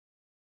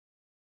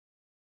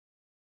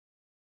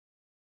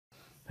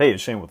Hey,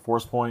 it's Shane with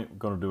Forcepoint. I'm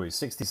going to do a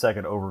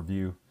 60-second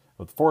overview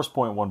of the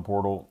Forcepoint One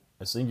portal,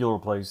 a singular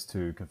place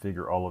to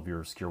configure all of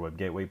your secure web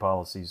gateway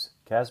policies,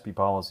 CASB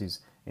policies,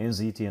 and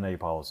ZTNA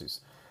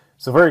policies.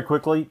 So very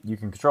quickly, you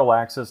can control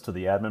access to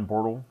the admin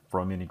portal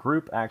from any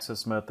group,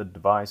 access method,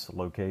 device,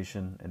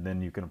 location, and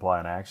then you can apply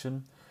an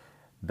action.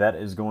 That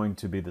is going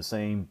to be the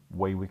same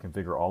way we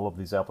configure all of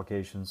these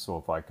applications. So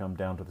if I come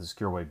down to the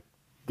secure web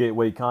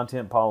gateway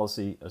content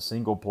policy, a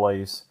single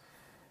place,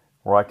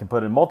 where I can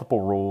put in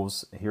multiple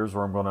rules. Here's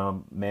where I'm going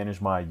to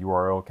manage my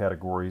URL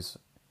categories,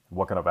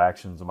 what kind of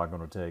actions am I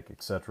going to take,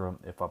 etc.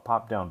 If I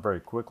pop down very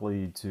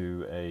quickly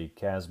to a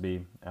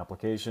CASB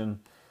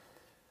application,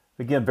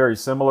 again, very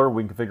similar.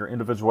 We can configure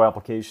individual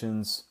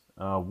applications.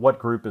 What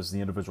group is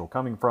the individual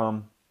coming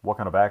from? What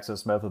kind of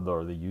access method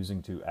are they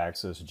using to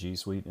access G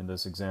Suite in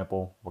this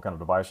example? What kind of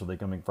device are they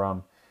coming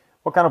from?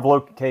 What kind of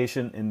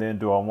location, and then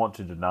do I want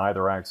to deny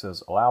their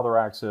access, allow their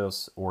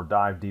access, or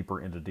dive deeper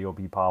into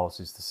DOP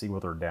policies to see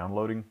what they're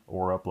downloading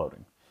or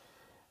uploading.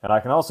 And I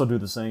can also do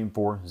the same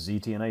for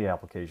ZTNA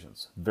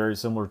applications. Very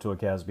similar to a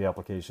CASB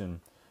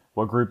application.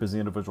 What group is the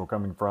individual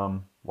coming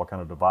from? What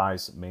kind of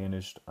device,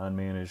 managed,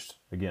 unmanaged?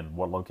 Again,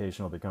 what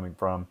location are they coming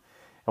from?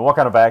 And what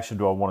kind of action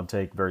do I want to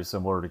take? Very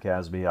similar to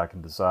CASB, I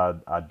can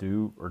decide I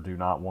do or do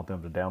not want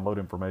them to download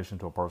information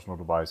to a personal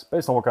device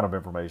based on what kind of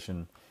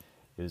information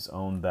is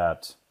on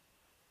that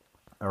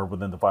or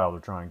within the file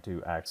they're trying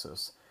to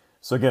access.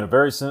 So again,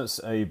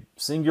 a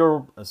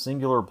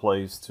singular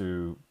place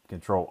to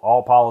control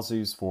all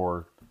policies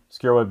for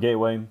Secure Web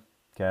Gateway,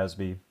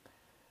 CASB,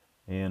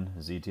 and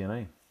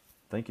ZTNA.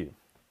 Thank you.